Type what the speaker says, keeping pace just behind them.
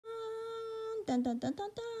Dun dun dun dun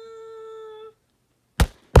dun.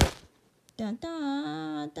 Dun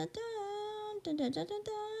dun dun dun dun dun dun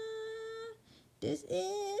dun. This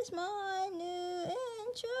is my new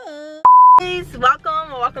intro. Guys,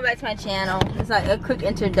 welcome back to my channel. It's like a quick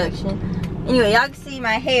introduction. Anyway, y'all can see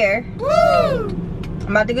my hair. Woo! I'm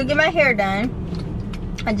about to go get my hair done.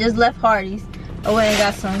 I just left Hardee's. I went and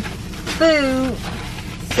got some food.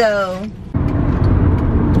 So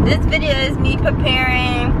this video is me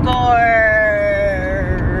preparing for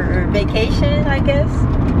vacation, I guess.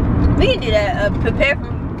 We can do that. Prepare for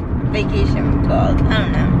vacation vlog. I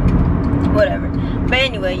don't know. Whatever. But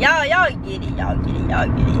anyway, y'all get it. Y'all get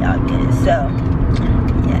it. So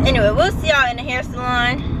yeah. Anyway, we'll see y'all in the hair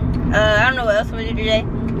salon. I don't know what else I'm gonna do today. I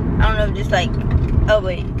don't know, just like, oh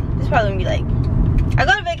wait, this probably gonna be like, I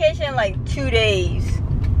go to vacation in like 2 days.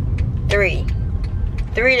 3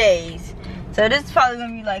 days. So this is probably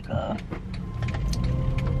gonna be like a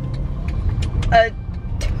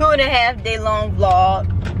 2.5 day long vlog.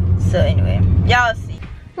 So anyway, y'all see.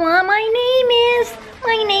 Well, my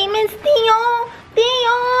name is Theo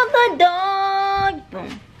the dog.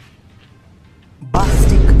 Boom.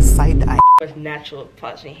 Bastic side eye. It's natural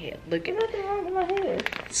polished hair. Look at Nothing wrong with my hair.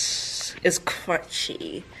 it's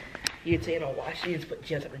crunchy. You say you don't wash, you just put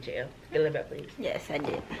gels in the gel. Get a little bit, please. Yes, I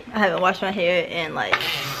did. I haven't washed my hair in like.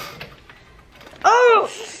 Oh,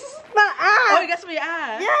 my eye. Oh, you got some in your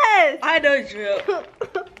eye. Yes. I know drill.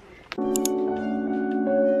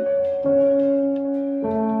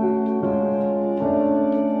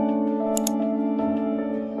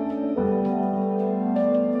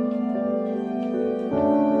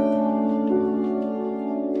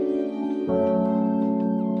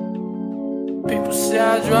 People say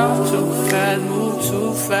I drive too fast, move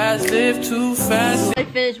too fast, live too fast. I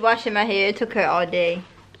finished washing my hair. It took her all day.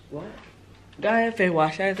 What? Go ahead and finish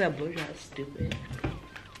wash. I ain't that blue dry. Stupid.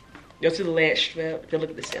 Go to the latch strap. Go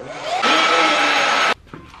look at the ceiling.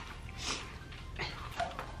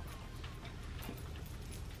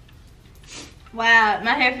 Wow,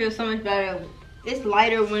 my hair feels so much better. It's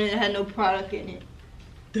lighter when it had no product in it.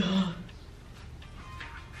 Duh.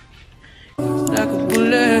 Like a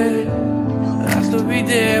bullet, I still be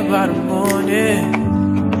there by the morning.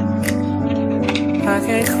 I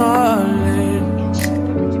can't call it,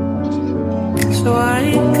 so I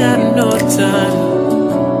ain't got no time.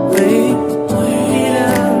 Wait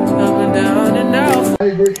up and down and out.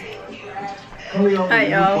 Alright,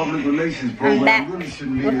 y'all. I'm back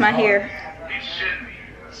with my hair.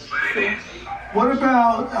 What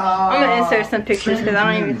about I'm gonna insert some pictures because I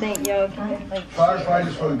don't even think y'all can like.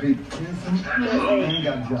 firefighters for the people? Ain't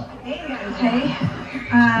got a job. Okay.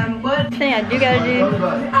 What Thing I do gotta do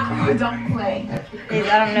I don't play. is I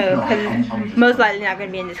don't know because most likely not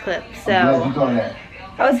gonna be in this clip. Glad you So thought of that.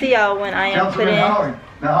 I'll see y'all when I am Councilman putting Howard.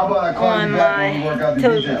 Now how about I call on you back when we work out the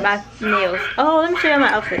details? my nails. Oh, let me show you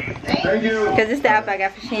my outfit Thank you. because this is the outfit I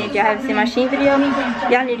got for Sheen. If y'all haven't seen my Sheen video,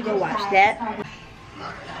 y'all need to go watch that.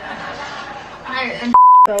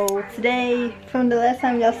 So today, from the last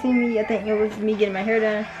time y'all seen me, I think it was me getting my hair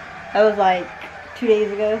done. That was like 2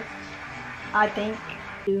 days ago, I think.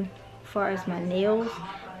 As far as my nails,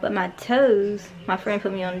 but my toes, my friend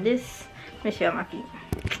put me on this. Let me show you my feet.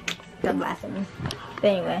 Don't laugh at me. But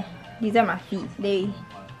anyway, these are my feet. They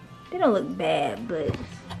don't look bad, but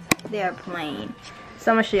they are plain.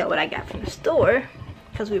 So I'm gonna show you what I got from the store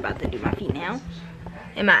because we're about to do my feet now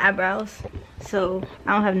and my eyebrows. So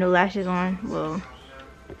I don't have no lashes on. Well,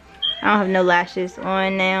 I don't have no lashes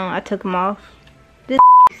on now. I took them off. This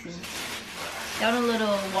got a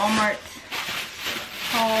little Walmart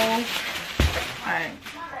haul. Alright,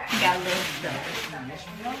 we got a little stuff.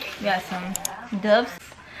 We got some Doves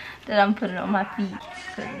that I'm putting on my feet.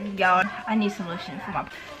 Cause y'all, I need some lotion for my.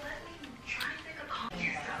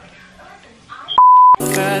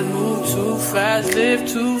 Fast, move too fast, live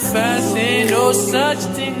too fast. Ain't no such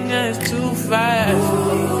thing as too fast.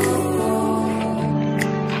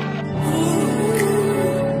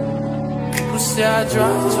 People say I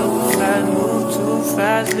drive too fast, move too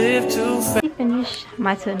fast, live too fast. I finished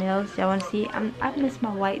my toenails. Y'all want to see? I miss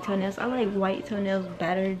my white toenails. I like white toenails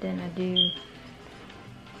better than I do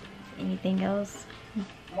anything else,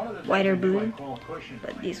 white or blue,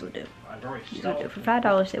 but these will do. These will do. For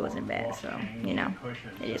 $5 it wasn't bad, so you know,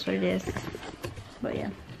 it is what it is. But yeah.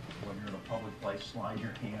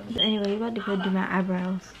 But anyway, we're about to go do my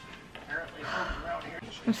eyebrows.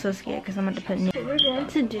 I'm so scared because I'm about to put nails. What we're going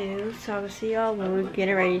to do, so I'll see y'all when we're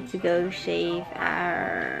getting ready to go shave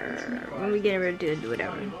when we're getting ready to do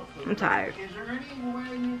whatever. I'm tired.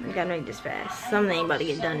 We gotta make this fast. Something ain't about to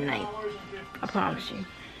get done tonight. I promise you.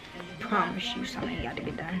 Something got to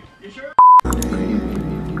get done.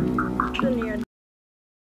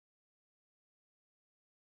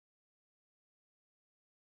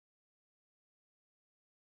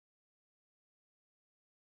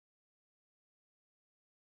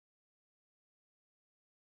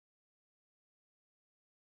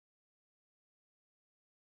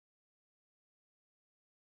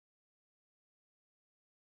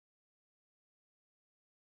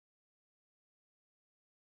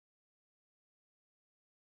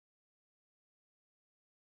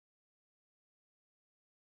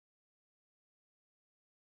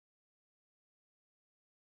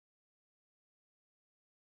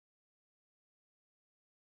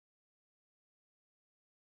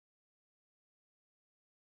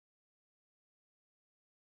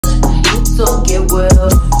 so get well.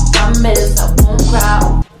 Promise I won't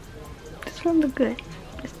cry. This one look good.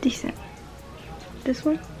 It's decent. This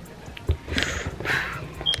one?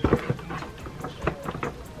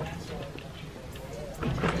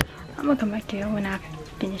 I'm gonna come back to you when I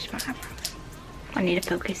finish my eyebrows. I need to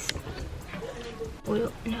focus.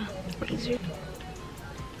 Well, no, razor.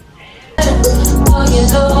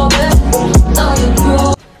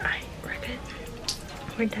 Alright, we're good.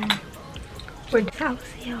 We're done. We're done. I'll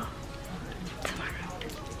see y'all tomorrow.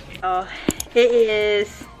 Oh, it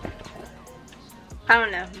is, I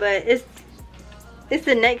don't know, but it's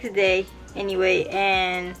the next day anyway,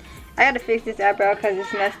 and I gotta fix this eyebrow because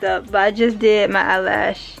it's messed up. But I just did my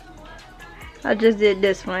eyelash. I just did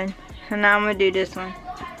this one, and now I'm gonna do this one.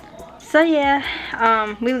 So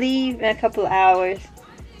yeah, we leave in a couple of hours.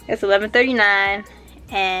 It's 11:39,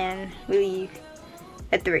 and we leave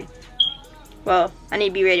at 3. Well, I need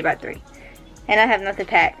to be ready by 3, and I have nothing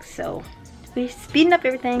packed, so we're speeding up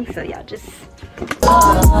everything. So y'all just.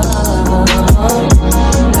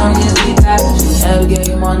 I gave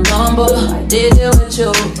you my number. I did it with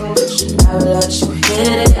you. I let you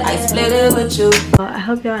hit it. I split it with you. I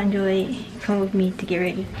hope y'all enjoyed. Come with me to get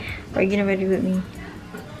ready, or getting ready with me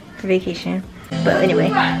for vacation. But anyway,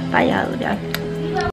 bye y'all. Love y'all.